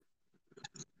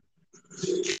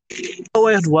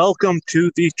And welcome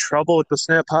to the Trouble with the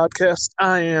Snap podcast.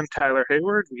 I am Tyler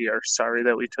Hayward. We are sorry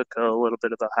that we took a little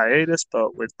bit of a hiatus,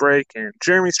 but with break, and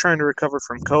Jeremy's trying to recover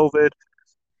from COVID.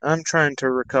 I'm trying to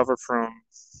recover from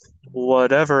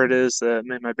whatever it is that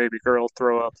made my baby girl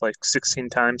throw up like 16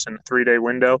 times in a 3 day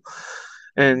window.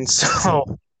 And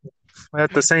so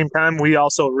at the same time, we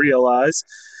also realize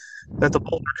that the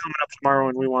Bulls are coming up tomorrow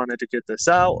and we wanted to get this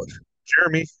out.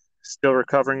 Jeremy, still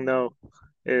recovering though,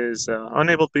 is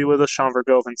unable to be with us. Sean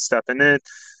Vergoven stepping in.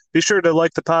 Be sure to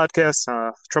like the podcast,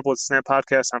 Trouble with Snap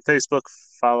podcast on Facebook.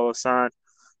 Follow us on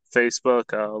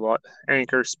Facebook,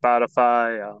 Anchor,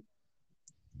 Spotify.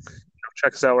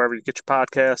 Check us out wherever you get your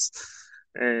podcasts.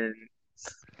 And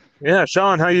yeah,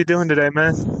 Sean, how you doing today,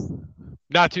 man?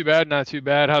 Not too bad, not too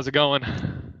bad. How's it going?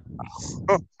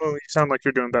 Oh, you sound like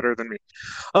you're doing better than me.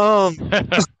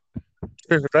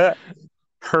 That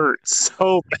hurt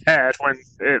so bad when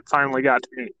it finally got to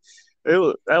me.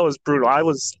 That was brutal. I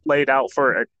was laid out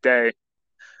for a day.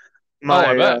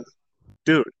 I bet.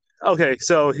 Dude. Okay,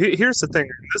 so here's the thing.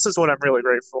 This is what I'm really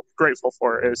grateful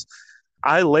for is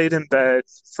I laid in bed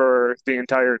for the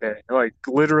entire day. Like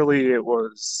literally, it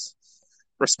was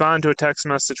respond to a text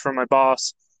message from my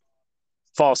boss,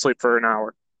 fall asleep for an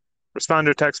hour. Respond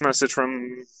to a text message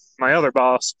from my other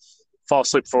boss, fall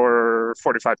asleep for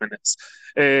 45 minutes.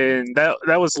 And that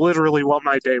was literally what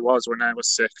my day was when I was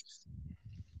sick.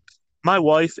 My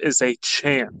wife is a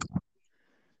champ.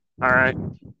 All right.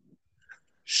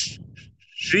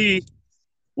 She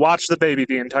watched the baby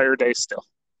the entire day still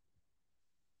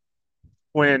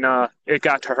when it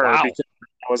got to her Wow. because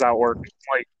I was out working.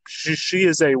 Like she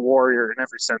is a warrior in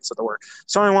every sense of the word.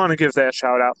 So I want to give that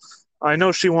shout out. I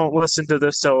know she won't listen to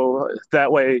this, so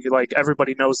that way, like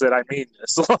everybody knows that I mean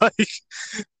this.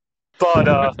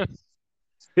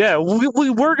 Yeah, we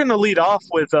were going to lead off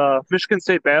with Michigan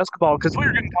State basketball because we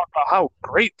were going to talk about how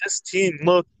great this team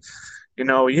looked. You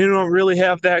know, you don't really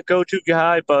have that go-to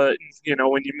guy, but, you know,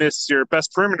 when you miss your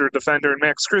best perimeter defender in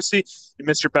Max Christie, you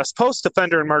miss your best post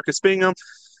defender in Marcus Bingham,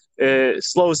 it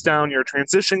slows down your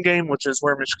transition game, which is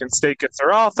where Michigan State gets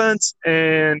their offense.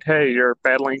 And, hey, you're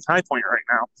battling High Point right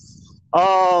now.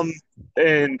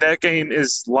 And that game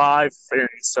is live, and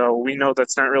so we know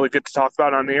that's not really good to talk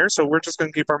about on the air, so we're just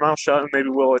going to keep our mouth shut, and maybe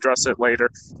we'll address it later.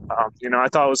 You know, I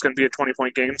thought it was going to be a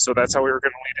 20-point game, so that's how we were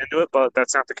going to lead into it, but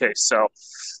that's not the case. So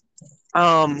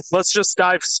let's just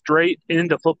dive straight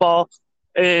into football.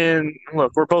 And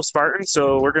look, we're both Spartans,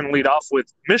 so we're going to lead off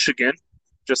with Michigan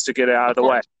just to get it out of the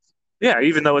way. Yeah,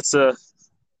 even though it's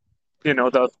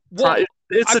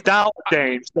it's a dollar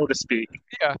game, so to speak.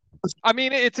 Yeah. I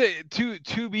mean,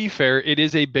 to be fair, it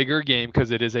is a bigger game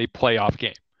because it is a playoff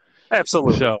game.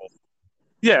 Absolutely. So,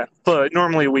 yeah, but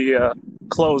normally we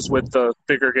close with the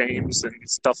bigger games and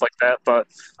stuff like that. But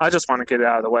I just want to get it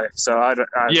out of the way, so I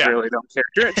really don't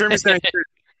care. Jeremy's not here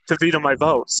to veto my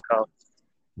vote, so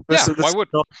this why would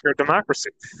your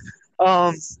democracy?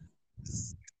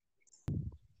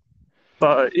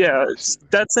 But yeah,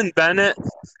 Stetson Bennett,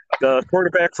 the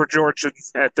quarterback for Georgia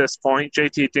at this point,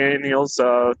 JT Daniels.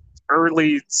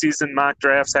 Early season mock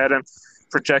drafts had him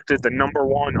projected the number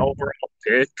 1 overall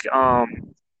pick.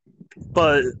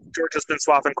 But Georgia's been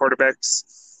swapping quarterbacks,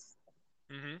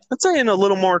 I'd say in a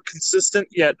little more consistent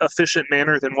yet efficient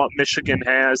manner than what Michigan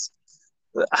has.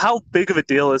 How big of a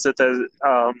deal is it that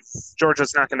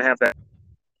Georgia's not going to have that?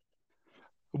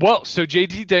 Well, so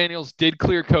JT Daniels did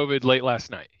clear COVID late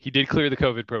last night. He did clear the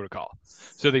COVID protocol.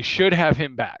 So they should have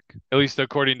him back, at least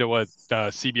according to what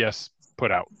CBS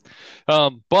put out.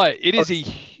 But it is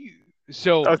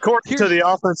according to the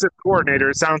offensive coordinator,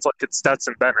 it sounds like it's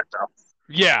Stetson Bennett, though.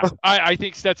 Yeah, I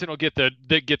think Stetson will get the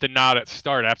nod at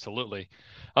start. Absolutely.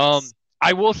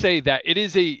 I will say that it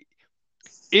is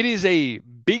a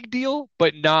big deal,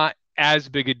 but not as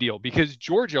big a deal because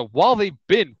Georgia, while they've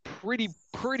been pretty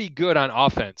good on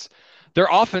offense, their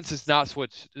offense is not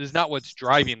what's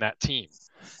driving that team.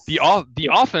 The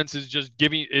offense is just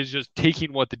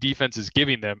taking what the defense is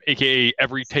giving them, aka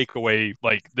every takeaway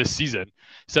like this season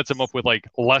sets them up with like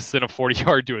less than a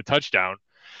 40-yard to a touchdown.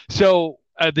 So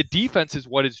the defense is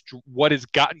what has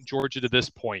gotten Georgia to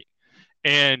this point.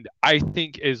 And I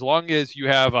think as long as you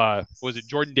have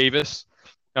Jordan Davis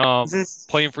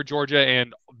playing for Georgia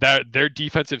and that their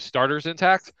defensive starters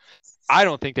intact, I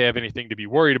don't think they have anything to be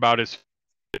worried about as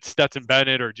it's Stetson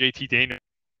Bennett or JT Daniels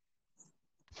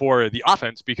for the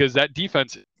offense, because that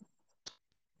defense,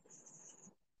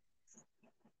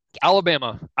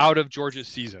 Alabama out of Georgia's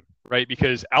season, right?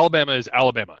 Because Alabama is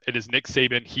Alabama. It is Nick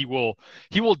Saban. He will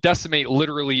decimate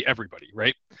literally everybody,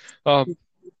 right? When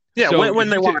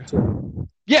they want to.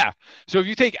 Yeah. So if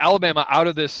you take Alabama out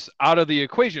of the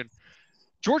equation,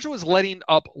 Georgia was letting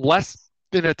up less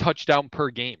than a touchdown per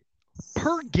game.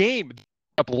 Per game,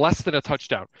 up less than a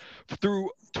touchdown. Through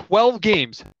 12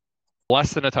 games,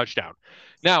 less than a touchdown.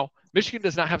 Now, Michigan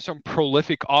does not have some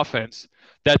prolific offense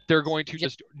that they're going to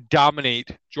just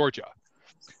dominate Georgia.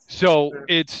 So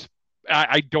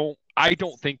I don't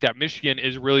think that Michigan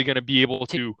is really going to be able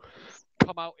to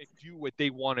come out and do what they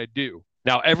want to do.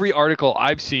 Now, every article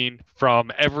I've seen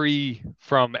from every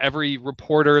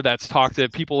reporter that's talked to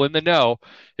people in the know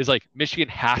is like Michigan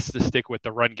has to stick with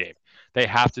the run game. They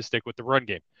have to stick with the run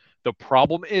game. The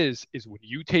problem is when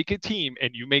you take a team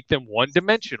and you make them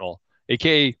one-dimensional,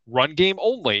 aka run game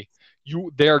only,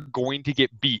 they're going to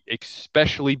get beat,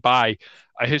 especially by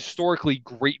a historically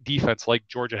great defense like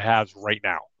Georgia has right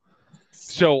now.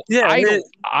 So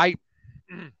I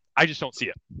just don't see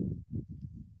it.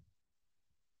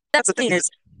 That's the thing is,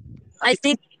 I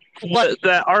think what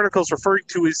that article's referring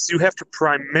to is you have to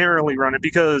primarily run it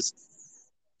because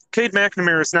Cade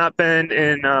McNamara has not been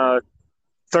in a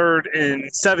 3rd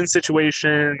and 7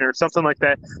 situation or something like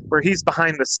that where he's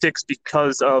behind the sticks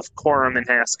because of Corum and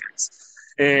Haskins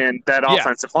and that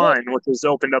offensive line, which has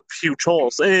opened up huge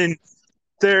holes. And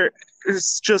there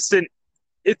is just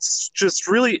it's just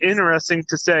really interesting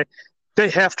to say they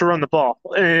have to run the ball.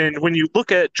 And when you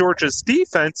look at Georgia's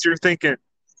defense, you're thinking,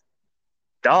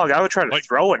 dog, I would try to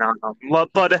throw it on them,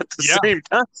 but at the same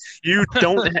time, you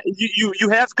don't. You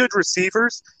have good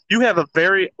receivers. You have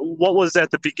what was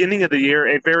at the beginning of the year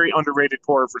a very underrated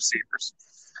core of receivers.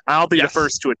 I'll be the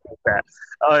first to admit that,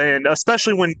 and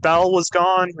especially when Bell was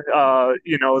gone,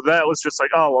 that was just like,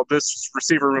 oh well, this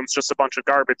receiver room's just a bunch of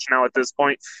garbage now at this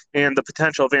point, and the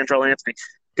potential of Andrel Anthony.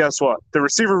 Guess what? The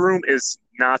receiver room is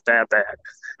not that bad.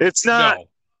 It's not. No.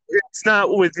 It's not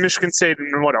with Michigan State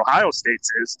and what Ohio State's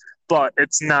is, but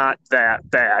it's not that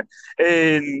bad.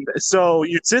 And so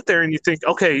you'd sit there and you think,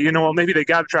 okay, you know what, maybe they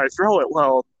got to try to throw it.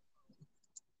 Well,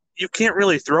 you can't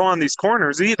really throw on these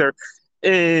corners either.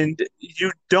 And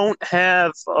you don't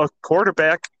have a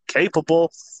quarterback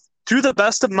capable, to the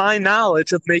best of my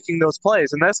knowledge, of making those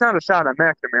plays. And that's not a shot on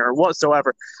McNamara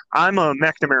whatsoever. I'm a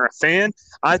McNamara fan.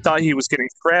 I thought he was getting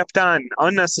crapped on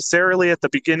unnecessarily at the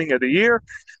beginning of the year.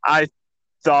 I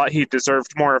thought he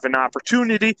deserved more of an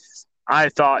opportunity. I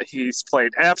thought he's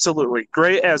played absolutely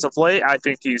great as of late. I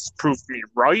think he's proved me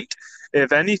right,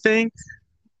 if anything.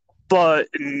 But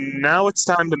now it's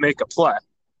time to make a play.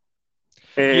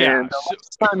 And the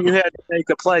last time you had to make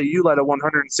a play, you let a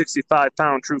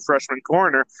 165-pound true freshman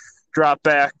corner drop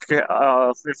back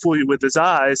and fool you with his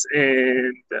eyes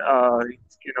and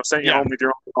send you home with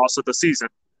your own loss of the season.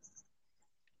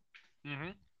 Mm-hmm.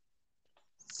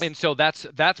 And so that's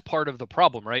part of the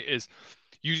problem, right? Is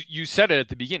you said it at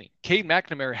the beginning. Cade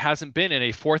McNamara hasn't been in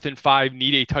a 4th and 5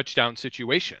 need a touchdown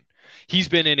situation. He's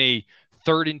been in a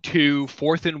 3rd and 2,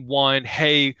 4th and 1,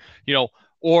 hey,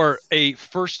 or a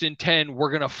 1st and 10,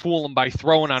 we're gonna fool him by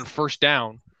throwing on 1st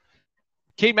down.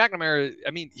 Cade McNamara,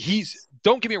 I mean,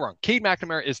 don't get me wrong, Cade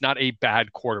McNamara is not a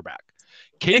bad quarterback.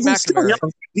 Cade McNamara,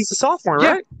 he's a sophomore,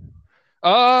 right?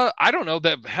 I don't know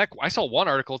that. Heck, I saw one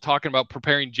article talking about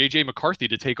preparing JJ McCarthy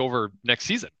to take over next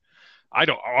season. I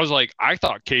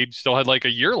thought Cade still had like a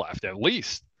year left at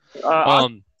least. I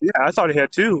thought he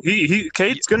had 2.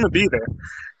 Cade's going to be there.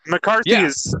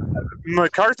 McCarthy's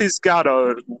got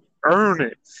to earn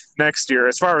it next year,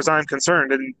 as far as I'm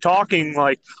concerned. And talking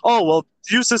like, oh well,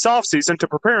 use this offseason to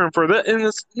prepare him for that.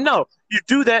 And no, you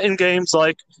do that in games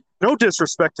like. No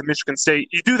disrespect to Michigan State.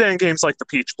 You do that in games like the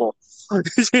Peach Bowl.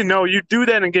 You do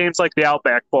that in games like the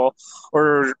Outback Bowl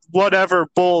or whatever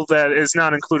bowl that is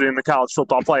not included in the college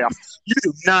football playoff. You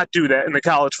do not do that in the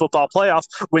college football playoff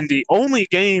when the only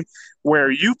game where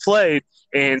you played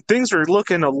and things were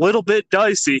looking a little bit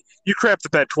dicey, you crapped the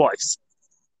bed twice.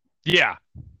 Yeah.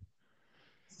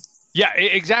 Yeah,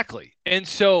 exactly. And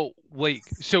so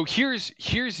here's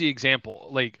the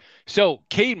example.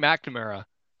 Cade McNamara,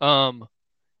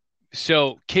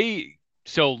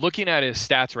 So looking at his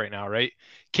stats right now, right?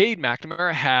 Cade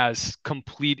McNamara has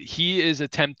he has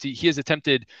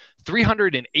attempted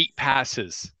 308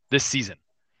 passes this season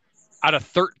out of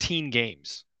 13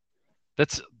 games.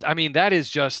 That is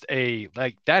just a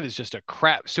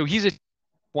crap. So he's at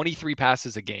 23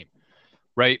 passes a game,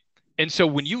 right? And so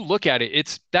when you look at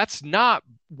it, that's not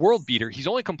world beater. He's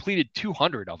only completed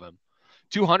 200 of them.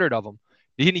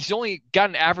 And he's only got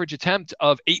an average attempt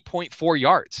of 8.4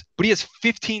 yards, but he has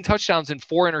 15 touchdowns and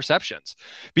 4 interceptions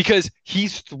because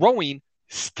he's throwing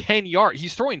 10 yards.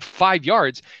 He's throwing 5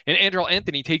 yards, and Andrel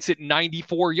Anthony takes it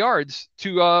 94 yards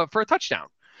for a touchdown,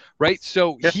 right?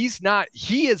 So he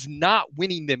is not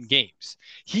winning them games.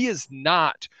 He is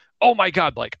not, oh my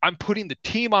God, I'm putting the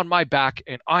team on my back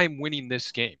and I'm winning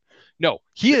this game. No,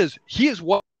 he is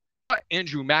what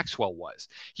Andrew Maxwell was.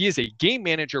 He is a game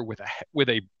manager with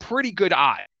a pretty good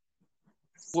eye.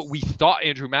 What we thought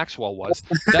Andrew Maxwell was,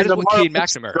 that is what Cade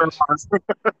McNamara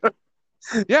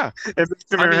is. Yeah.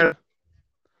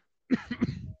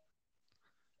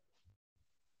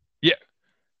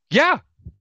 Yeah.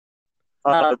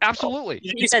 Absolutely.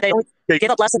 You said they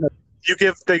give up less than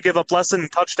they give up less than a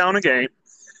touchdown a game.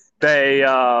 They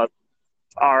are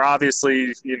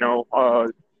obviously,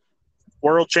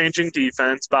 world-changing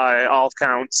defense by all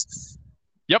counts.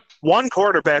 Yep. One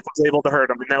quarterback was able to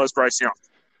hurt him, and that was Bryce Young.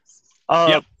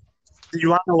 Yep. Do you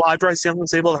want to know why Bryce Young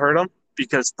was able to hurt him?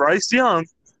 Because Bryce Young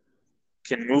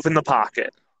can move in the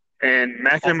pocket, and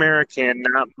McNamara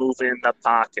cannot move in the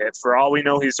pocket. For all we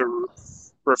know, he's a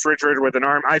refrigerator with an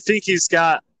arm. I think he's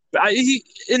got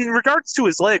in regards to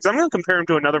his legs, I'm going to compare him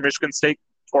to another Michigan State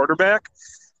quarterback.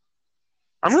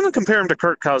 I'm going to compare him to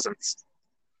Kirk Cousins.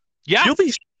 Yeah. You'll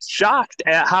be shocked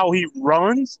at how he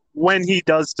runs when he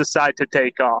does decide to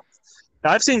take off.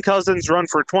 Now, I've seen Cousins run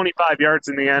for 25 yards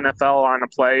in the NFL on a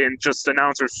play and just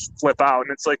announcers flip out.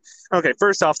 And it's like, okay,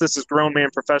 first off, this is grown man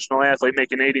professional athlete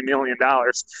making $80 million.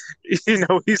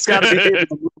 He's got to be able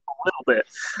to move a little bit.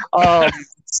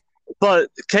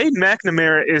 But Cade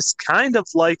McNamara is kind of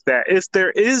like that. If there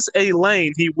is a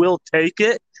lane, he will take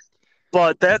it.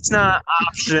 But that's not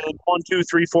option 1, 2,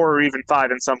 3, 4, or even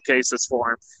 5 in some cases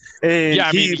for him.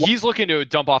 And he's looking to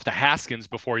dump off to Haskins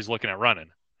before he's looking at running.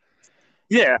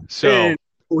 Yeah. So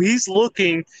he's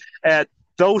looking at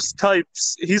those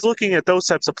types. He's looking at those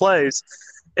types of plays,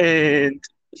 and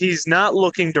he's not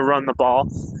looking to run the ball.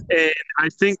 And I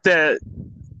think that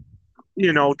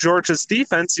Georgia's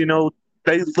defense,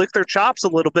 they lick their chops a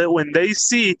little bit when they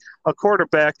see a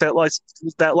quarterback that likes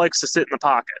to sit in the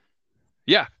pocket.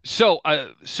 Yeah. So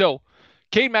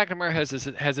Cade McNamara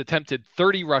has attempted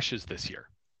 30 rushes this year.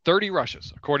 30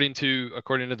 rushes, according to the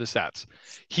stats.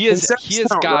 He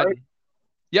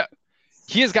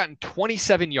has gotten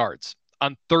 27 yards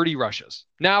on 30 rushes.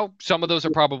 Now, some of those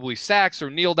are probably sacks or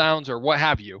kneel downs or what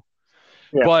have you.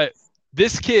 Yeah. But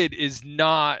this kid is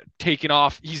not taking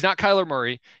off. He's not Kyler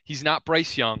Murray. He's not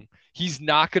Bryce Young. He's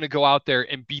not going to go out there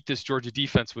and beat this Georgia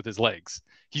defense with his legs.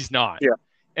 He's not. Yeah.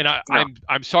 And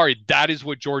I'm sorry. That is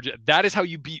how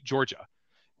you beat Georgia.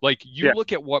 Like, you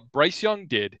look at what Bryce Young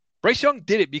did. Bryce Young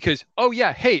did it because,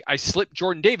 I slipped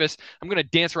Jordan Davis. I'm going to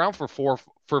dance around for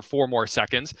four more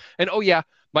seconds. And,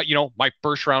 my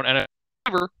first round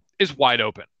NFL is wide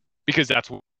open because that's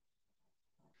what.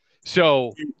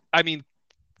 So,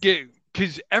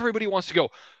 because everybody wants to go.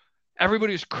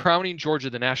 Everybody was crowning Georgia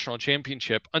the national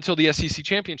championship until the SEC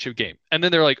championship game. And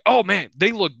then they're like, oh, man,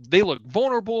 they look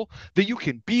vulnerable, that you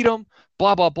can beat them,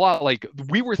 blah, blah, blah. Like,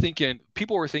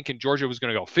 people were thinking Georgia was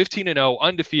going to go 15-0,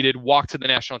 undefeated, walk to the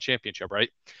national championship,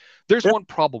 right? There's one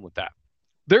problem with that.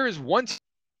 There is one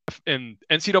in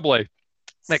NCAA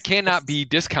that cannot be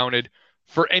discounted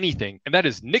for anything, and that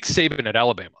is Nick Saban at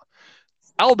Alabama.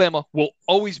 Alabama will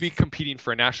always be competing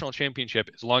for a national championship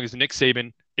as long as Nick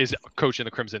Saban is coaching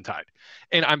the Crimson Tide.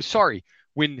 And I'm sorry,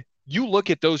 when you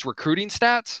look at those recruiting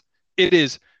stats, it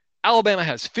is Alabama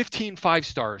has 15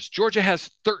 5-stars, Georgia has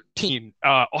 13,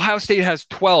 Ohio State has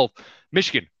 12,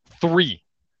 Michigan 3,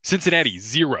 Cincinnati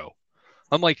 0.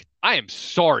 I'm like, I am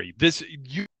sorry.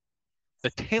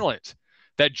 The talent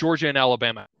that Georgia and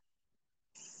Alabama,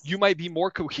 you might be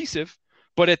more cohesive,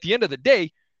 but at the end of the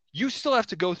day, you still have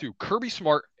to go through Kirby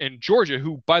Smart and Georgia,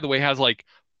 who, by the way, has like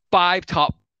 5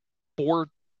 top 4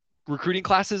 recruiting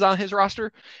classes on his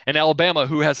roster, and Alabama,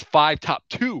 who has 5 top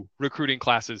 2 recruiting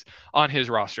classes on his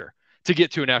roster to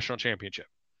get to a national championship.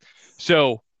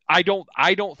 So I don't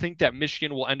think that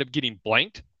Michigan will end up getting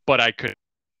blanked, but I could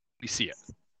see it.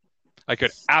 I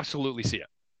could absolutely see it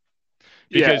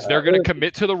because they're going to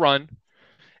commit to the run,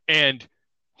 and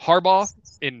Harbaugh,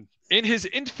 in his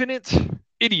infinite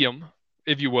idiom,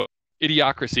 if you will,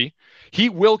 idiocracy, he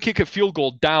will kick a field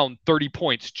goal down 30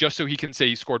 points just so he can say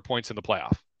he scored points in the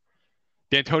playoff.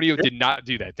 D'Antonio did not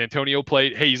do that. D'Antonio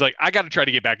played, hey, he's like, I got to try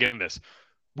to get back in this.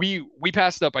 We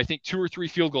passed up, I think, 2 or 3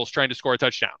 field goals trying to score a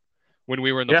touchdown when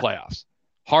we were in the playoffs.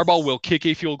 Harbaugh will kick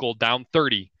a field goal down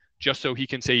 30 just so he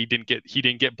can say he didn't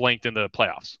get blanked in the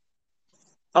playoffs.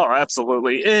 Oh,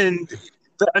 absolutely. And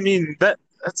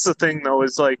that's the thing, though,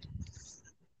 is like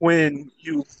when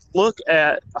you look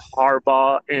at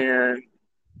Harbaugh and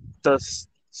the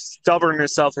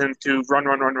stubbornness of him to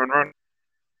run,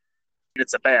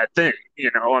 it's a bad thing.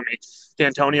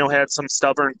 D'Antonio had some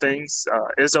stubborn things.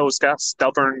 Izzo's got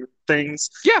stubborn things.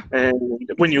 Yeah. And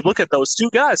when you look at those two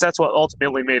guys, that's what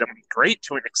ultimately made him great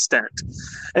to an extent.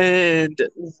 And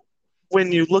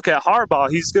when you look at Harbaugh,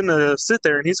 he's going to sit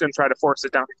there and he's going to try to force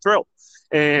it down your throat.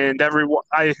 And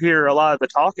I hear a lot of the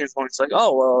talking points like,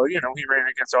 oh, well, he ran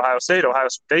against Ohio State. Ohio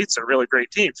State's a really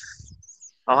great team.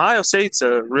 Ohio State's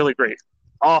a really great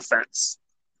offense.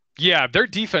 Yeah, their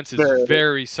defense is The,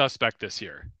 very suspect this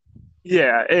year.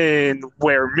 yeah, and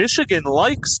where Michigan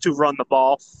likes to run the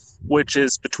ball, which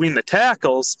is between the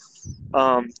tackles,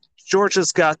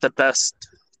 Georgia's got the best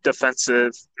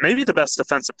maybe the best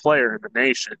defensive player in the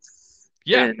nation.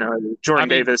 Yeah. And Jordan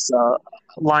Davis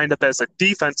lined up as a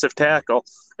defensive tackle.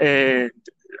 And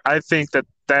I think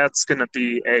that's going to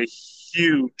be a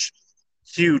huge,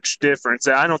 huge difference.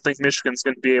 I don't think Michigan's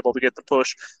going to be able to get the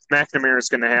push. McNamara is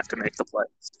going to have to make the play.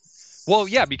 Well,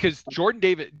 yeah, because Jordan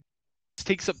Davis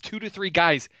takes up 2 to 3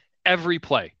 guys every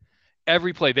play.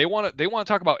 Every play. They want to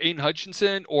talk about Aiden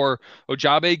Hutchinson or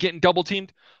Ojabo getting double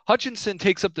teamed. Hutchinson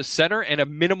takes up the center and a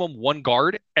minimum 1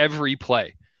 guard every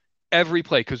play. Every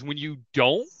play. Because when you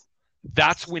don't,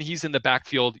 that's when he's in the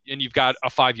backfield and you've got a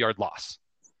 5-yard loss.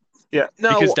 Yeah.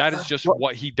 No, because that is just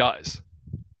what he does.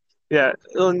 Yeah.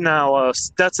 Now,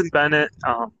 Stetson Bennett,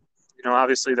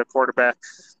 obviously the quarterback.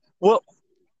 What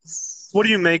do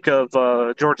you make of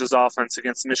Georgia's offense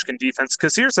against the Michigan defense?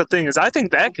 Because here's the thing: is I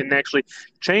think that can actually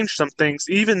change some things,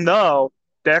 even though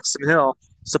Daxton Hill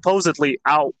supposedly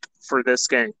out for this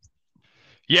game.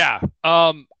 Yeah,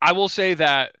 I will say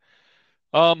that.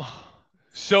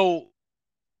 So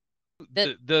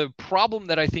the problem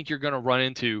that I think you're going to run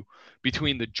into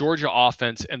between the Georgia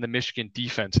offense and the Michigan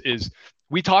defense is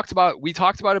we talked about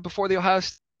it before the Ohio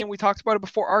State game. We talked about it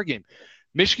before our game.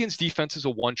 Michigan's defense is a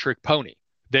one-trick pony.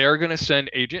 They're going to send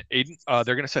Aiden.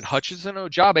 They're going to send Hutchinson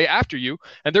and Ojabo after you,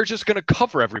 and they're just going to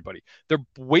cover everybody. They're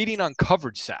waiting on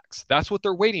coverage sacks. That's what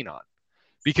they're waiting on,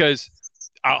 because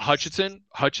Hutchinson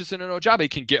and Ojabo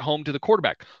can get home to the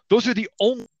quarterback. Those are the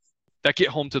only that get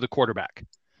home to the quarterback.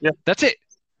 Yeah, that's it.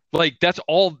 Like that's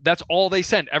all they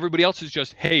send. Everybody else is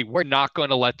just, hey, we're not going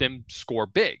to let them score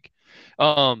big.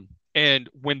 And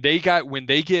when they get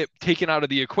taken out of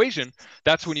the equation,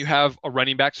 that's when you have a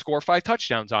running back score 5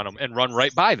 touchdowns on them and run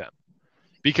right by them.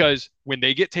 Because when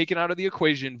they get taken out of the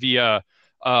equation via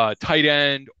tight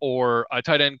end or a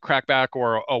tight end crackback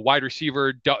or a wide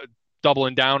receiver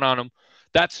doubling down on them,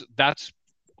 that's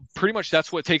pretty much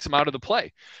that's what takes them out of the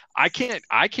play. I can't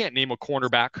name a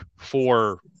cornerback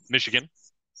for Michigan,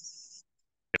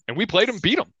 and we played them,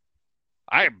 beat them.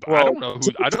 I don't know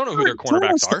who their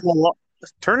cornerbacks are.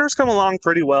 Turner's come along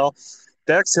pretty well.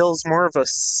 Dax Hill's more of a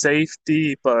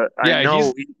safety, but I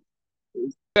know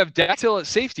you have Dax Hill at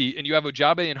safety, and you have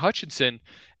Ojabo and Hutchinson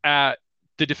at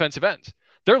the defensive ends.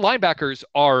 Their linebackers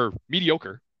are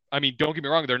mediocre. I mean, don't get me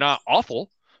wrong; they're not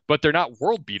awful, but they're not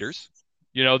world beaters.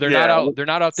 They're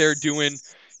not out there doing,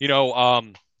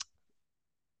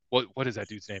 what is that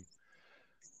dude's name?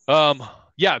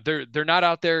 They're not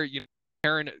out there,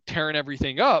 tearing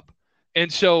everything up. And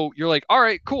so you're like, all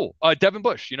right, cool. Devin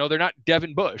Bush, they're not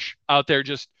Devin Bush out there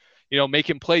just,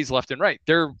 making plays left and right.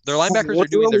 Their linebackers are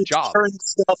doing their job. Turning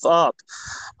stuff up.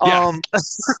 Yeah.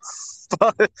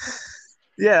 But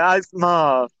yeah,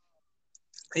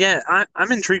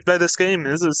 I'm intrigued by this game.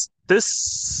 This is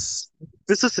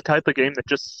the type of game that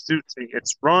just suits me.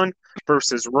 It's run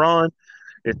versus run.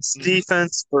 It's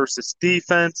defense versus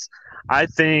defense. I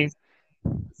think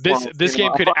this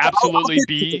game could absolutely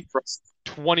be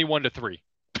 21-3.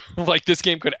 Like this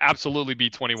game could absolutely be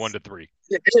 21-3.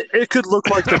 It could look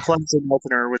like the Clemson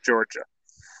opener with Georgia.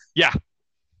 Yeah.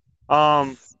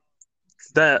 But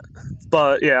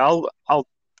yeah, I'll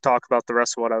talk about the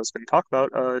rest of what I was going to talk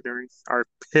about during our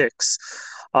picks.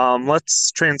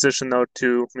 Let's transition though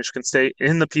to Michigan State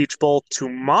in the Peach Bowl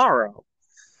tomorrow.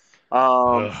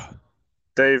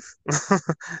 They've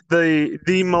the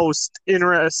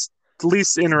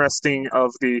least interesting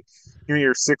of the New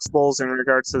Year's Six bowls in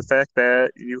regards to the fact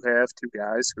that you have 2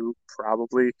 guys who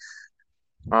probably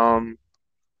you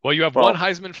have one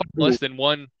Heisman finalist and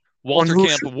one Walter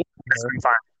Camp Award.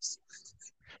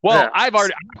 Well, yeah. I've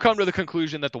come to the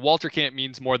conclusion that the Walter Camp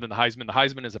means more than the Heisman. The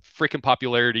Heisman is a freaking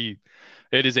popularity.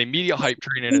 It is a media hype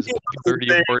train and is a popularity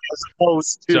award. As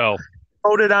opposed to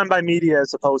voted on by media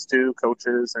as opposed to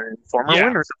coaches and former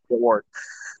winners of the award.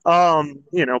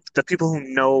 The people who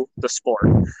know the sport.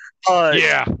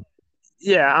 Yeah,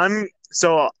 I'm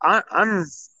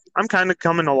kind of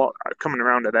coming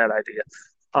around to that idea.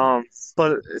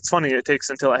 But it's funny, it takes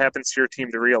until it happens to your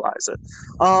team to realize it.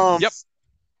 Yep.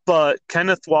 But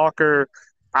Kenneth Walker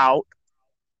out.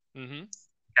 Mm-hmm.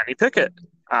 Kenny Pickett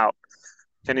out.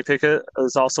 Kenny Pickett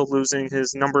is also losing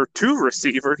his number 2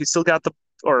 receiver. He still got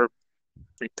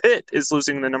Pitt is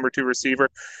losing the number 2 receiver.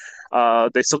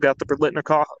 They still got the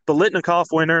Biletnikoff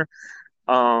winner.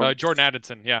 Jordan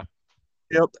Addison, yeah.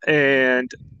 Yep,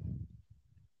 and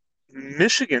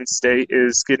Michigan State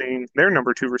is getting their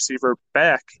number 2 receiver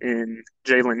back in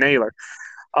Jalen Naylor.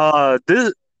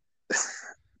 This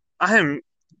I'm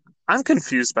I'm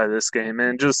confused by this game,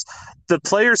 and just the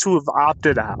players who have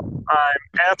opted out.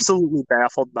 I'm absolutely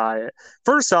baffled by it.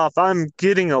 First off, I'm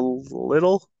getting a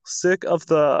little sick of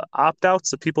the opt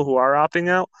outs, the people who are opting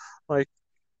out. Like,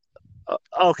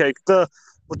 okay, the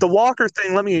with the Walker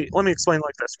thing, let me explain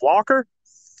like this. Walker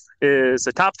is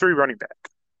a top 3 running back.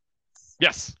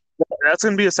 Yes. That's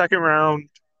going to be a second round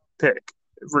pick,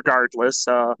 regardless.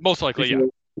 Most likely, yeah.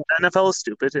 The NFL is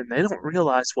stupid, and they don't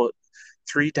realize what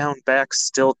 3 down backs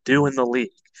still do in the league.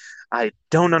 I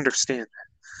don't understand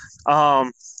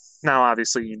that. Now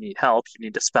obviously you need help. You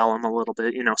need to spell him a little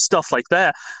bit, stuff like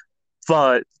that.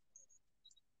 But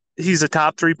he's a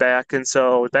top 3 back, and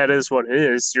so that is what it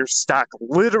is. Your stock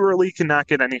literally cannot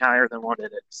get any higher than what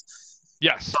it is.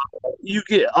 Yes. You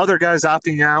get other guys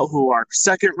opting out who are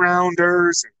second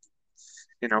rounders,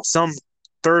 some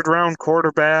third round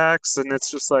quarterbacks, and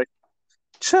it's just like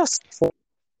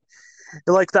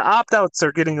the opt outs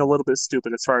are getting a little bit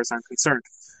stupid as far as I'm concerned.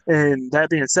 And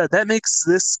that being said, that makes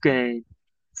this game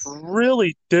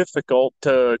really difficult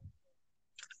to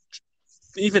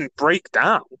even break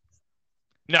down.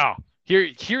 No,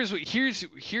 here's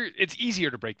it's easier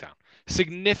to break down,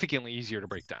 significantly easier to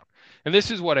break down. And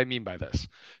this is what I mean by this.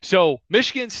 So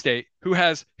Michigan State, who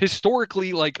has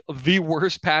historically like the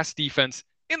worst pass defense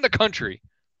in the country,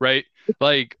 right?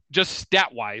 Like just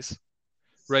stat wise,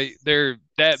 right?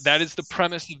 That is the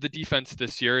premise of the defense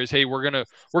this year is, hey, we're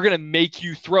gonna make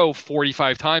you throw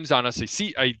 45 times on us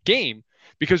a game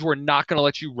because we're not gonna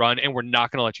let you run and we're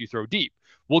not gonna let you throw deep.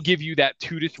 We'll give you that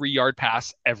 2 to 3 yard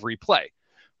pass every play.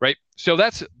 Right. So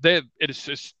it is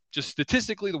just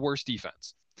statistically the worst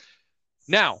defense.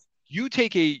 Now, you've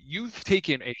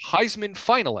taken a Heisman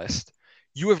finalist.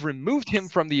 You have removed him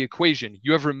from the equation.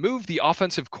 You have removed the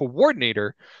offensive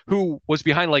coordinator who was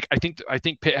behind, like, I think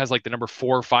Pitt has like the number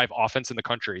 4 or 5 offense in the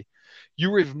country.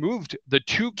 You removed the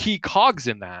 2 key cogs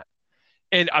in that.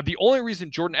 And the only reason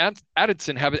Jordan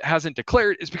Addison hasn't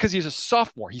declared is because he's a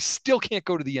sophomore. He still can't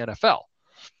go to the NFL.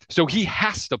 So he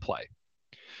has to play.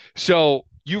 So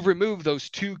you've removed those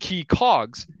 2 key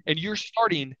cogs, and you're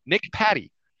starting Nick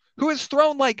Patty, who has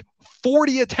thrown like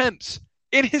 40 attempts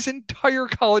in his entire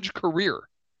college career.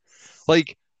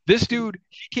 Like this dude,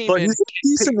 he came in. But he's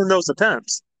decent in those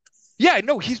attempts. Yeah,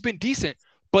 no, he's been decent.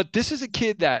 But this is a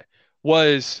kid that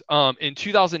was in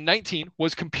 2019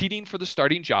 was competing for the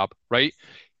starting job, right?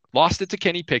 Lost it to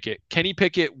Kenny Pickett. Kenny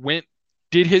Pickett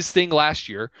did his thing last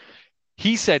year.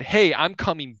 He said, "Hey, I'm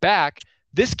coming back."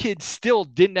 This kid still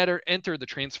didn't enter the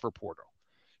transfer portal.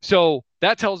 So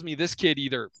that tells me this kid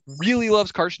either really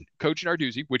loves Coach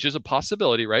Narduzzi, which is a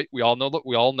possibility, right? We all know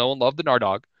and love the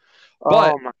Nardog.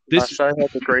 But oh my gosh, I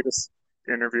had the greatest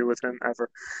interview with him ever.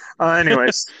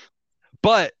 Anyways.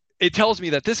 But it tells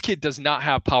me that this kid does not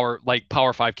have Power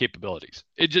 5 capabilities.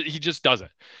 He just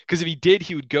doesn't. Because if he did,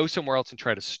 he would go somewhere else and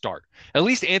try to start. At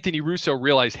least Anthony Russo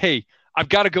realized, hey, I've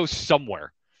got to go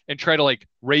somewhere and try to like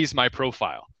raise my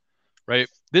profile. Right?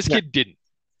 This kid didn't.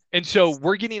 And so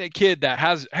we're getting a kid that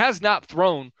has not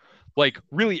thrown like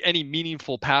really any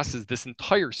meaningful passes this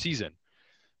entire season.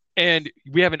 And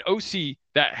we have an OC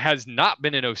that has not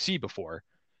been an OC before.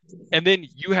 And then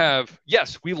you have,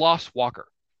 yes, we lost Walker.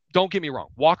 Don't get me wrong.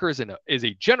 Walker is a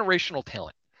generational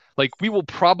talent. Like we will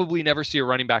probably never see a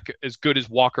running back as good as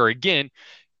Walker again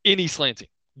in East Lansing.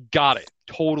 Got it.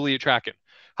 Totally attractive.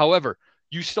 However,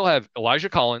 you still have Elijah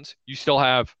Collins. You still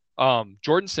have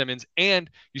Jordan Simmons, and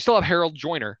you still have Harold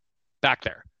Joyner back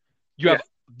there.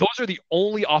 Those are the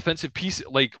only offensive pieces.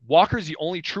 Like Walker's the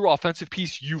only true offensive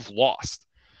piece you've lost.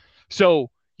 So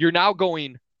you're now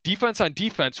going defense on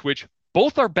defense, which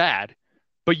both are bad,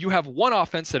 but you have one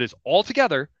offense that is all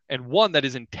together and one that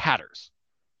is in tatters.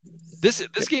 This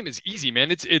game is easy, man.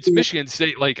 It's Michigan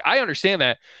State. Like I understand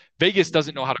that Vegas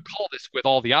doesn't know how to call this with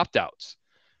all the opt-outs.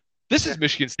 This is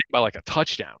Michigan State by like a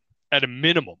touchdown at a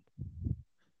minimum.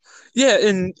 Yeah,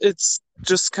 and it's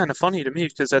just kind of funny to me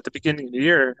because at the beginning of the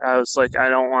year, I was like, I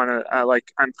don't want to.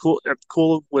 I'm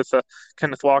cool with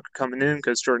Kenneth Walker coming in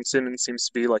because Jordan Simmons seems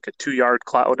to be like a 2-yard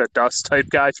cloud of dust type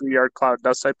guy, 3-yard cloud of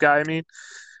dust type guy. I mean,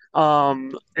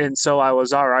 and so I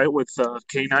was all right with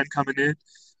K9 coming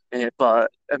in,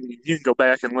 but I mean, you can go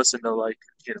back and listen to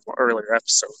earlier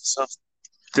episodes of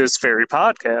this very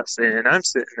podcast, and I'm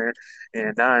sitting there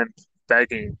and I'm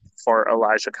begging for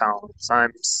Elijah Collins.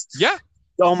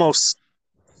 Almost,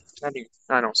 I mean,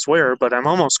 I don't swear, but I'm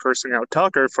almost cursing out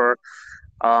Tucker for,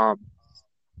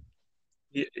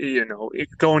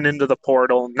 going into the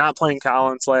portal, not playing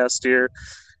Collins last year,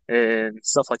 and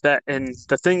stuff like that. And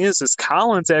the thing is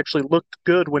Collins actually looked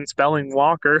good when spelling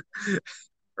Walker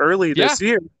early Yeah. this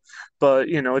year, but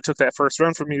it took that first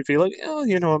run for me to be like, oh,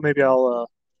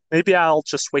 maybe I'll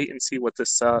just wait and see what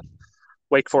this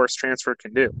Wake Forest transfer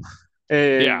can do.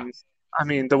 Yeah. And I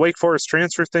mean, the Wake Forest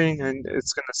transfer thing, and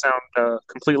it's going to sound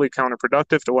completely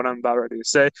counterproductive to what I'm about ready to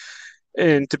say.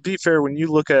 And to be fair, when you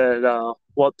look at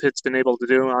what Pitt's been able to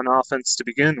do on offense to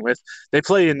begin with, they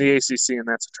play in the ACC, and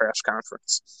that's a trash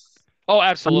conference. Oh,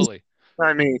 absolutely.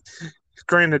 I mean,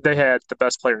 granted, they had the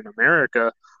best player in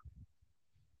America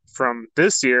from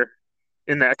this year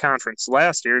in that conference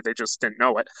last year. They just didn't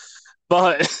know it.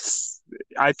 But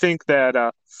I think that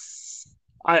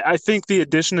I think the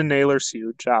addition of Naylor's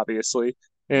huge, obviously,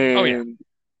 Oh yeah. and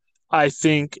I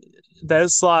think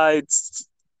that slides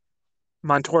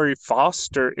Montori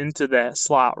Foster into that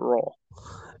slot role,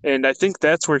 and I think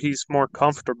that's where he's more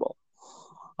comfortable.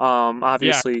 Yeah.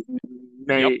 Obviously,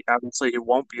 Yep. he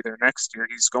won't be there next year.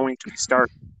 He's going to be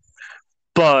starting,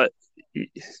 but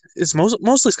is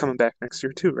Mosley's coming back next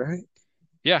year too, right?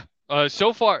 Yeah.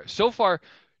 So far,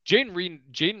 Jaden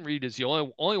Reed is the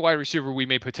only wide receiver we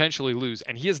may potentially lose,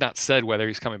 and he has not said whether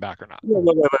he's coming back or not.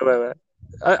 Wait.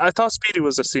 I thought Speedy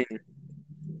was a senior.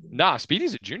 Nah,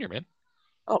 Speedy's a junior, man.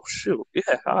 Oh shoot,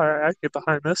 yeah, all right, I get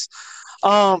behind this.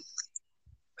 Um,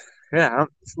 yeah,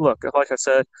 look, like I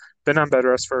said, been on bed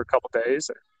rest for a couple days.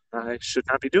 I should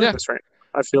not be doing Yeah. this right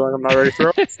now. I feel like I'm not ready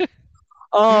to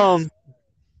throw. Um,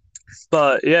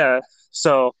 but yeah,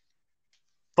 so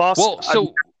Foster, Well, I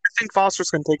so think Foster's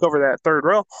going to take over that third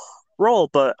role.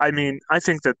 But I mean, I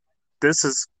think that this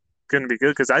is going to be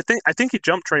good because I think he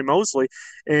jumped Trey Mosley,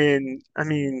 and I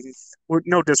mean,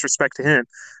 no disrespect to him,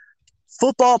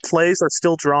 football plays are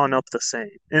still drawn up the same.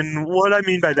 And what I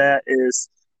mean by that is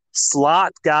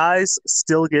slot guys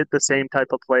still get the same type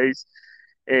of plays.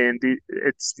 And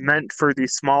it's meant for the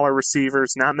smaller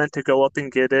receivers, not meant to go up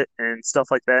and get it and stuff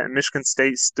like that. And Michigan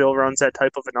State still runs that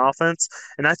type of an offense.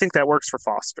 And I think that works for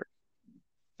Foster.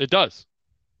 it does.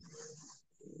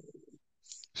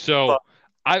 So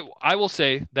But I will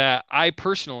say that I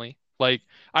personally like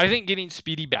I think getting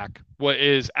Speedy back what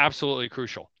is absolutely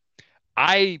crucial.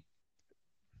 I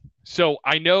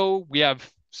I know we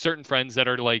have certain friends that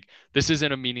are like, this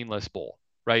isn't a meaningless bowl,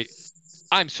 right?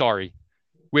 I'm sorry.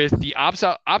 With the opt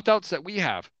outs that we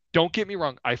have, don't get me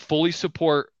wrong. I fully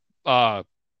support uh,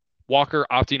 Walker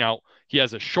opting out. He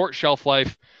has a short shelf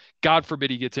life. God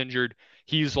forbid he gets injured.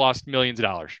 He's lost millions of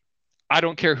dollars. I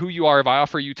don't care who you are. If I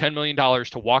offer you $10 million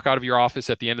to walk out of your office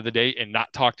at the end of the day and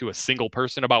not talk to a single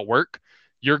person about work,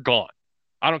 you're gone.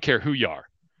 I don't care who you are.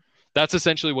 That's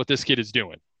essentially what this kid is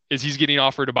doing. Is he's getting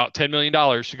offered about $10 million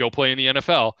to go play in the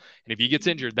NFL, and if he gets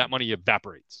injured, that money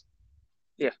evaporates.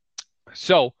 yeah,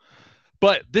 So,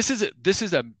 but this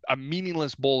is a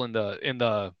meaningless bowl in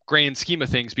the grand scheme of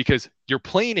things because you're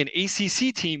playing an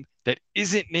ACC team that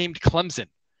isn't named Clemson.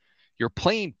 You're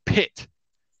playing Pitt.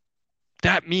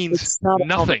 That means it's not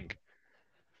nothing.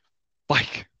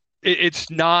 Like it's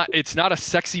not a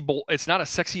sexy bowl. It's not a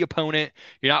sexy opponent.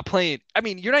 You're not playing. I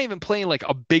mean, you're not even playing like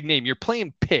a big name. You're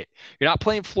playing Pitt. You're not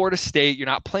playing Florida State. You're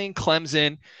not playing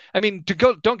Clemson. I mean,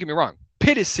 don't get me wrong.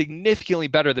 Pitt is significantly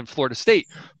better than Florida State,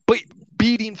 but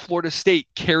beating Florida State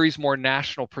carries more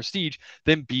national prestige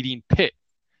than beating Pitt.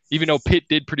 Even though Pitt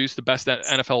did produce the best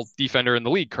NFL defender in the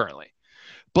league currently,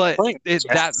 but playing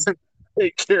that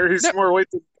it carries no, more weight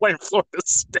than playing Florida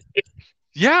State.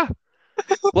 yeah,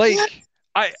 like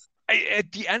I,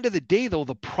 at the end of the day though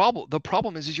the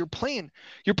problem is you're playing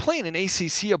an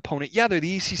ACC opponent. Yeah, they're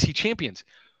the ACC champions.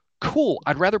 Cool.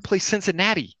 I'd rather play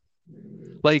Cincinnati.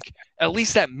 Like at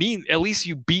least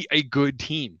you beat a good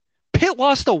team. Pitt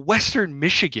lost to Western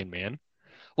Michigan, man.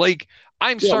 Like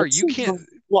I'm Yeah, sorry, what's you can't.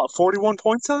 what 41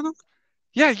 points on them?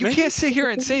 Yeah, you Maybe. can't sit here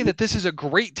and say that this is a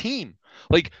great team.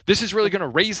 Like this is really going to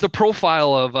raise the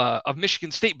profile of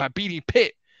Michigan State by beating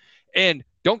Pitt. And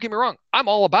don't get me wrong, I'm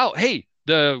all about, hey,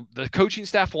 the coaching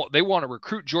staff they want to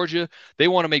recruit Georgia. They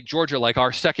want to make Georgia like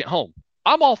our second home.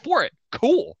 I'm all for it.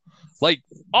 Cool. Like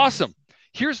awesome.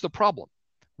 Here's the problem.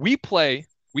 We play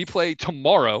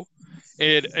tomorrow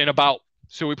in about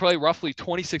so we play roughly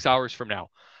 26 hours from now.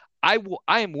 I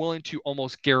am willing to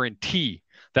almost guarantee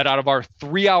that out of our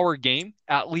 3 hour game,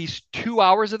 at least 2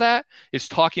 hours of that is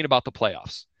talking about the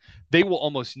playoffs. They will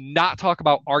almost not talk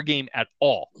about our game at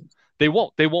all. They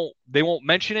won't. They won't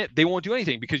mention it. They won't do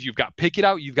anything because you've got Pickett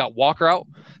out, you've got Walker out.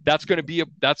 That's going to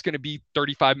be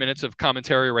 35 minutes of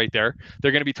commentary right there.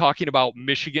 They're going to be talking about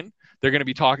Michigan. They're going to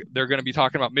be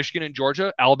talking about Michigan and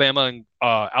Georgia, Alabama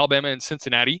and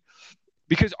Cincinnati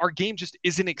because our game just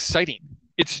isn't exciting.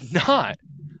 It's not.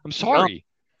 I'm No. sorry.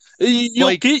 You'll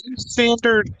Like, get your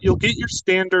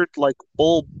standard like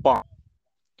bull bump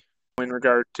in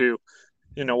regard to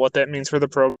what that means for the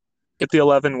program. Get the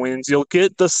 11 wins. You'll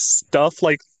get the stuff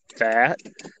like that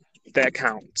that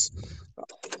counts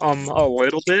a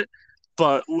little bit,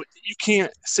 but you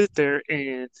can't sit there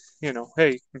and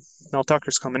hey, Mel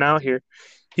Tucker's coming out here.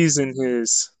 He's in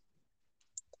his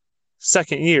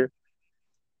second year.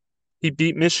 He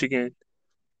beat Michigan.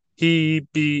 He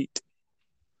beat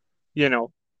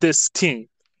this team.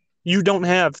 You don't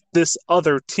have this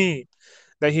other team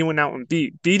that he went out and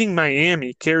beat. Beating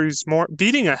Miami carries more.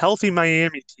 Beating a healthy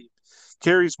Miami team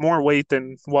carries more weight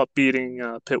than what beating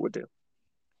Pitt would do.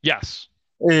 yes,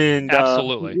 And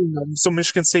absolutely. so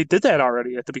Michigan State did that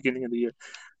already at the beginning of the year.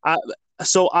 I,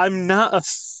 so I'm not a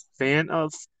fan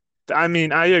of. I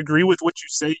mean, I agree with what you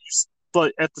say,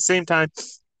 but at the same time,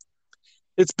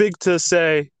 it's big to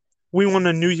say we won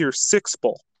a New Year's Six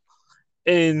bowl,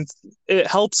 and it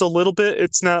helps a little bit.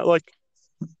 It's not like,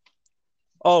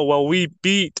 oh well, we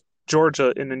beat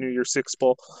Georgia in the New Year's Six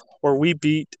bowl, or we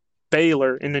beat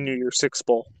Baylor in the New Year's Six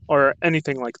bowl, or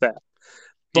anything like that.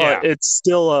 But Yeah. it's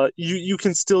still you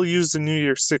can still use the New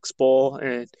Year's Six bowl,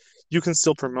 and you can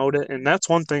still promote it, and that's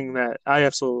one thing that I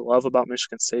absolutely love about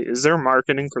Michigan State is their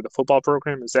marketing for the football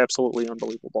program is absolutely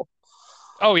unbelievable.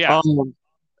 Oh yeah.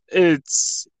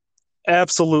 It's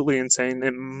absolutely insane.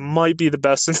 It might be the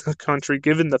best in the country,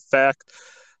 given the fact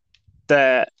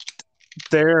that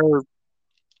they're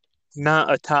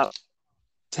not a top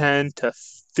 10 to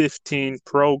 15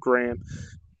 program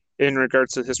in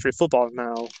regards to the history of football.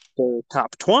 Now, they're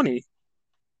top 20,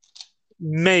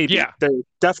 maybe. Yeah. They're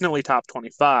definitely top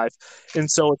 25.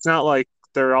 And so it's not like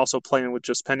they're also playing with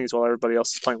just pennies while everybody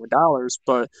else is playing with dollars,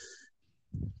 but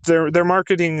their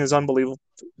marketing is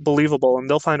unbelievable, and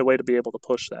they'll find a way to be able to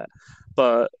push that.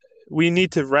 But we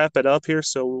need to wrap it up here,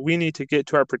 so we need to get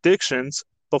to our predictions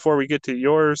before we get to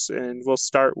yours, and we'll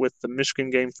start with the Michigan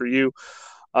game for you.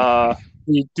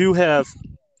 We do have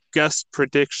guest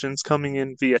predictions coming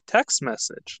in via text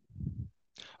message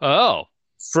Oh.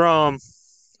 from,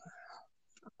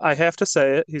 I have to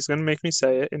say it, he's going to make me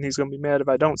say it, and he's going to be mad if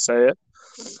I don't say it,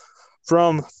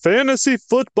 from Fantasy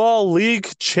Football League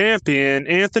champion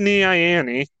Anthony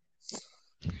Ianni.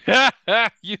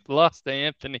 You lost to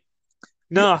Anthony.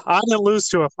 No, I didn't lose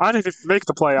to him. I didn't even make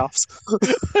the playoffs.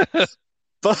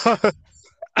 But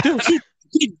dude,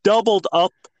 he doubled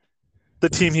up the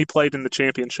team he played in the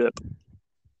championship.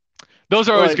 Those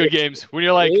are always Like, good games when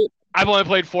you're like, I've only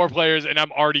played 4 players and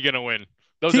I'm already gonna win.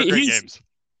 Those are great games.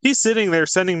 He's sitting there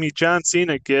sending me John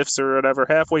Cena gifts or whatever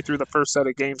halfway through the first set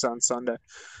of games on Sunday.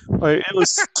 Like, it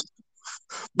was,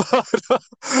 but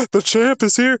the champ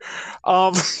is here.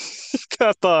 He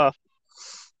got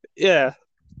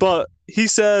but he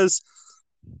says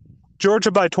Georgia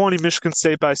by 20, Michigan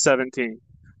State by 17.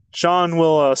 Sean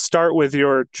will start with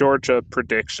your Georgia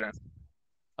prediction.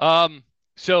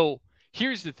 So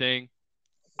here's the thing.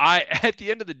 At the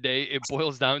end of the day, it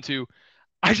boils down to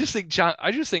I just think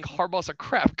Harbaugh's a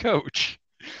crap coach.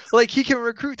 Like he can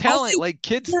recruit talent. Like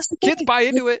kids buy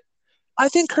into it. I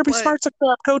think Kirby Smart's a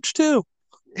crap coach too.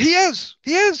 He is.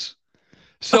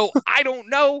 So I don't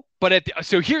know, but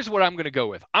so here's what I'm going to go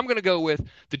with. I'm going to go with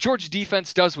the Georgia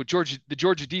defense does what the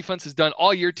Georgia defense has done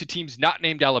all year to teams not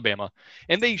named Alabama,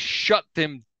 and they shut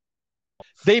them.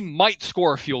 They might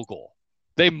score a field goal.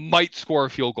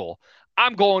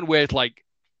 I'm going with like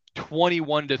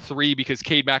 21-3 because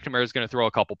Cade McNamara is going to throw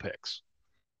a couple picks.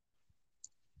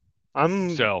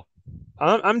 I'm dancing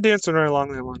right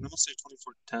along that line. I'm going to say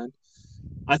 24-10.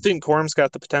 I think Corum's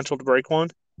got the potential to break one.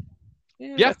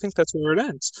 Yeah, I think that's where it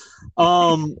ends.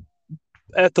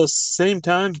 At the same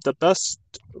time, the best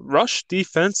rush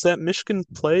defense that Michigan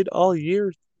played all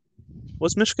year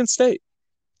was Michigan State.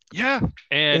 Yeah,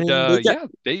 and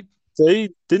they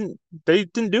didn't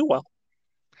do well.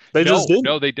 They just didn't.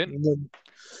 No, they didn't.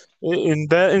 And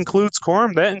that includes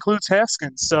Corum. That includes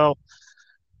Haskins. So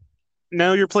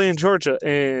now you're playing Georgia,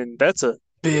 and that's a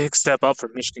big step up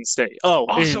from Michigan State. Oh,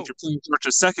 also, and you're playing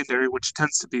Georgia secondary, which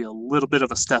tends to be a little bit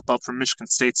of a step up from Michigan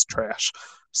State's trash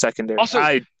secondary. Also,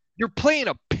 you're playing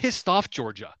a pissed off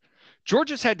Georgia.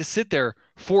 Georgia's had to sit there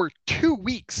for 2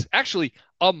 weeks, actually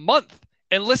a month,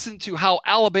 and listen to how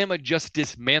Alabama just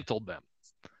dismantled them.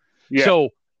 Yeah. So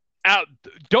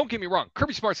don't get me wrong.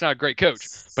 Kirby Smart's not a great coach,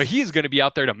 but he's going to be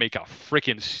out there to make a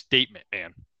freaking statement,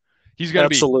 man. He's going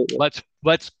to be,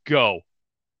 let's go.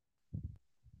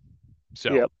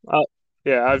 So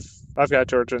I've got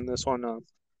Georgia in this one.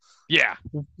 Yeah.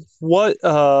 What?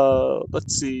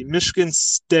 Let's see. Michigan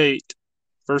State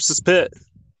versus Pitt.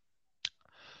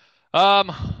 All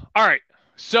right.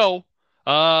 So,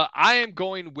 I am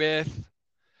going with.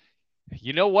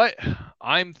 You know what?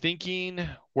 I'm thinking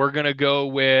we're gonna go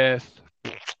with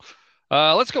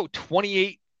let's go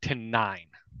 28-9.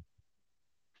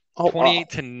 Oh, wow.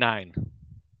 28-9.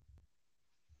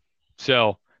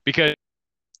 So because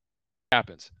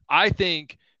happens. I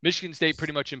think Michigan State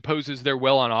pretty much imposes their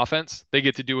will on offense. They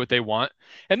get to do what they want.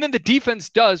 And then the defense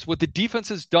does what the defense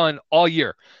has done all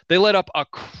year. They let up a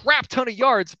crap ton of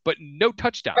yards, but no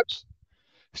touchdowns.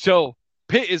 So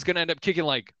Pitt is going to end up kicking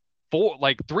like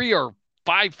 3 or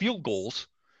 5 field goals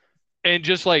and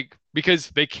just like because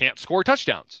they can't score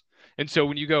touchdowns. And so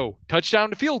when you go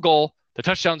touchdown to field goal, the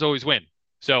touchdowns always win.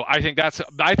 So I think that's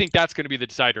going to be the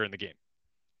decider in the game.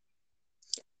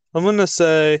 I'm gonna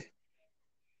say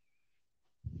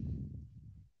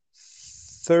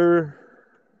third.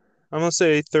 I'm gonna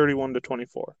say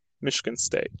 31-24, Michigan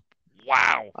State.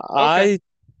 Wow. Okay. I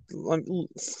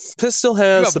Pitt still You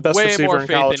has have the best way receiver more in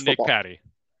faith college in Nick football. Patty.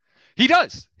 He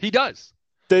does. He does.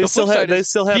 They The still flip have side they is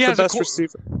still he have the has a best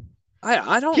receiver.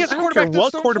 I he don't has I a don't care quarterback that's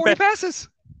what thrown 40 quarterback passes.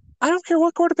 I don't care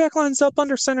what quarterback lines up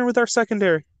under center with our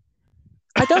secondary.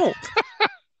 I don't.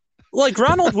 Like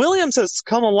Ronald Williams has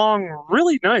come along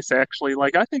really nice actually.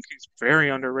 Like I think he's very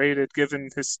underrated given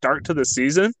his start to the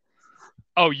season.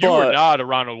 Oh, you are But not a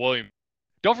Ronald Williams.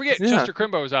 Don't forget yeah, Chester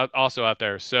Crimbo is also out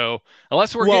there. So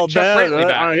unless we're well getting Chuck that Brantley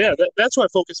back, yeah that's what I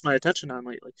focused my attention on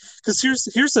lately. Because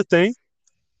here's the thing.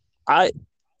 I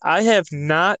I have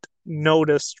not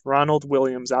noticed Ronald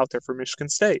Williams out there for Michigan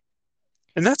State.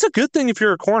 And that's a good thing if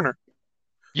you're a corner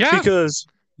yeah. because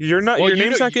Well, your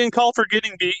name's not getting called for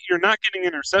getting beat, you're not getting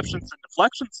interceptions and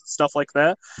deflections and stuff like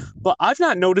that. But I've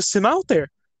not noticed him out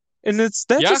there. And it's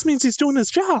that yeah, just means he's doing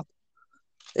his job.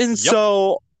 And yep.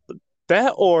 so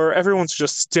that or everyone's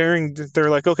just staring, they're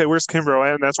like, okay, where's Kimbrough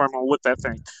at? And that's where I'm gonna whip that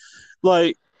thing.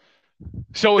 Like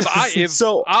So if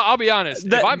so I'll be honest,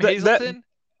 that that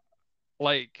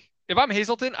if I'm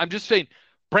Hazelton, I'm just saying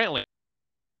Brantley,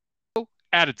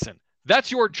 Addison.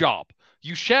 That's your job.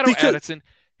 You shadow because Addison.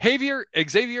 Xavier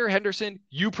Henderson,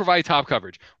 you provide top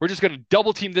coverage. We're just going to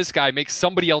double team this guy, make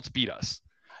somebody else beat us.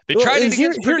 They well, tried and it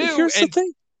against Purdue, here's the and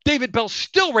thing. David Bell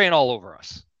still ran all over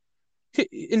us.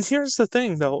 And here's the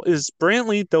thing though, is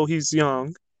Brantley, though he's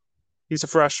young, he's a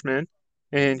freshman,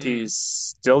 and Mm. he's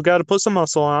still got to put some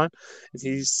muscle on, and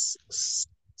he's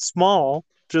small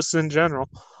just in general.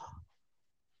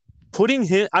 Putting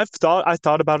him, I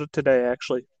thought about it today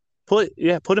actually. Put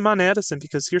him on Addison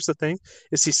because here's the thing: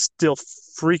 is he's still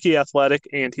freaky athletic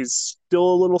and he's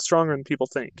still a little stronger than people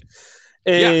think,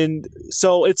 Yeah. and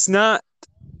so it's not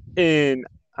an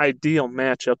ideal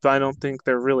matchup. I don't think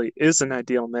there really is an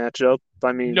ideal matchup.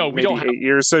 I No, mean, we don't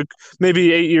have.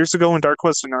 maybe 8 years ago when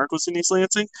Darquest and Ark was in East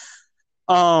Lansing.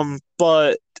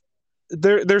 But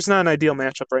there's not an ideal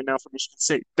matchup right now for Michigan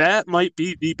State. That might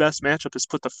be the best matchup is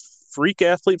put the freak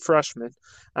athlete freshman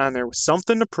on there with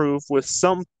something to prove with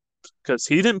some because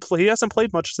he hasn't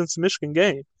played much since the Michigan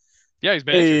game. Yeah, he's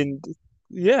been injured. And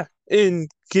yeah, and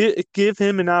give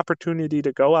him an opportunity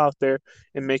to go out there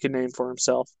and make a name for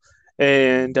himself.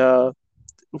 And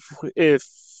if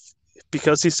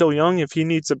because he's so young, if he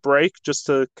needs a break just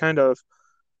to kind of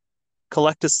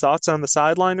collect his thoughts on the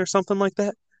sideline or something like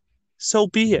that, so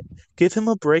be it. Give him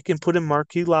a break and put in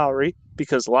Marquis Lowry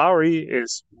because Lowry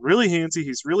is really handsy.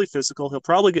 He's really physical. He'll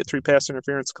probably get 3 pass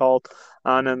interference called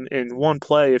on him in one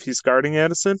play if he's guarding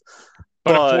Addison.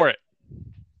 But I'm But for it.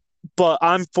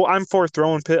 I'm for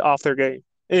throwing Pitt off their game,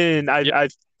 and Yeah.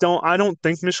 I don't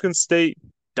think Michigan State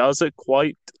does it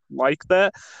quite like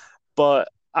that. But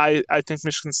I think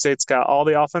Michigan State's got all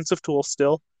the offensive tools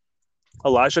still.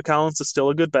 Elijah Collins is still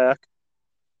a good back.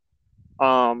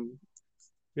 Um,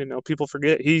 people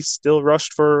forget he still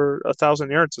rushed for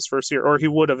 1,000 yards his first year, or he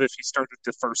would have if he started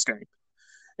the first game.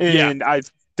 Yeah. And I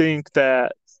think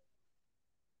that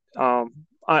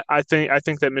I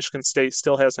think that Michigan State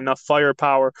still has enough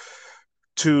firepower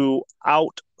to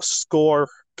outscore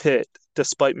Pitt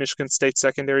despite Michigan State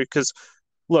secondary. Because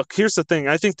look, here's the thing: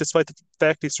 I think despite the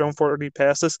fact he's thrown 40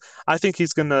 passes, I think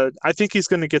he's gonna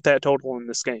get that total in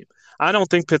this game. I don't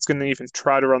think Pitt's gonna even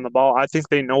try to run the ball. I think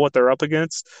they know what they're up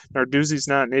against. Narduzzi's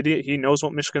not an idiot. He knows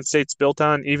what Michigan State's built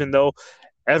on, even though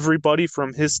everybody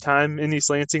from his time in East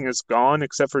Lansing is gone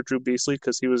except for Drew Beasley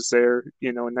because he was there,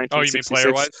 in Oh, you mean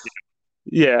player 1966. wise?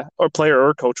 Yeah, or player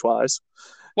or coach wise,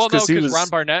 Well, no, because he because Ron was.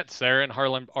 Barnett's there and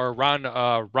Harlan or Ron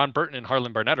Burton and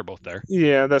Harlan Barnett are both there.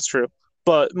 Yeah, that's true.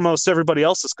 But most everybody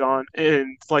else is gone,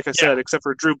 and like I Yeah. said, except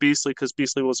for Drew Beasley, because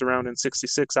Beasley was around in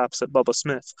 '66 opposite Bubba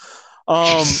Smith.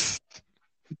 Um,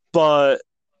 but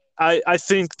I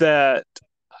think that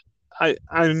I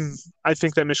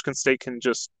think that Michigan State can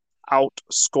just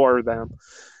outscore them.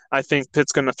 I think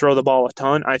Pitt's going to throw the ball a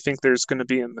ton. I think there's going to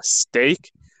be a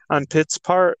mistake on Pitt's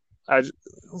part, I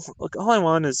look, all I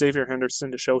want is Xavier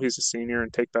Henderson to show he's a senior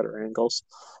and take better angles.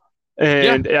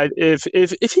 Yeah. And if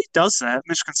he does that,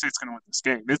 Michigan State's going to win this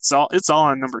game. It's all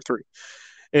on number 3.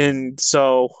 And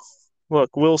so,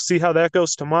 look, we'll see how that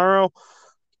goes tomorrow.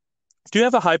 Do you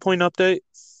have a high point update?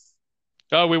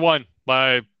 Oh, we won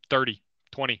by 30,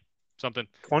 20, something.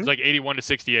 It's 20? like 81 to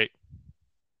 68.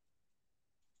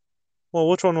 Well,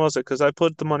 which one was it? Because I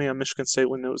put the money on Michigan State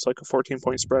when it was like a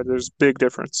 14-point spread. There's a big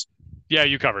difference. Yeah,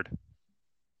 you covered.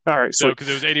 All right, So sweet.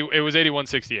 because it was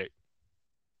 81-68.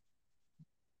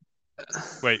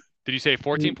 Wait, did you say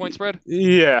 14-point spread?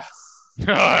 Yeah,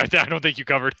 I don't think you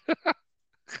covered.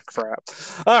 crap.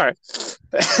 All right.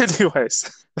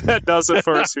 Anyways, that does it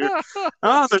for us here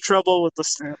on the Trouble with the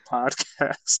Snap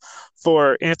podcast.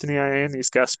 For Anthony Ianni's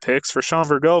guest picks, for Sean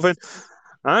Vergoven,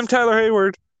 I'm Tyler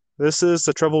Hayward. This is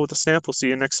the Trouble with the Snap. We'll see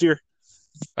you next year.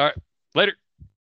 All right, later.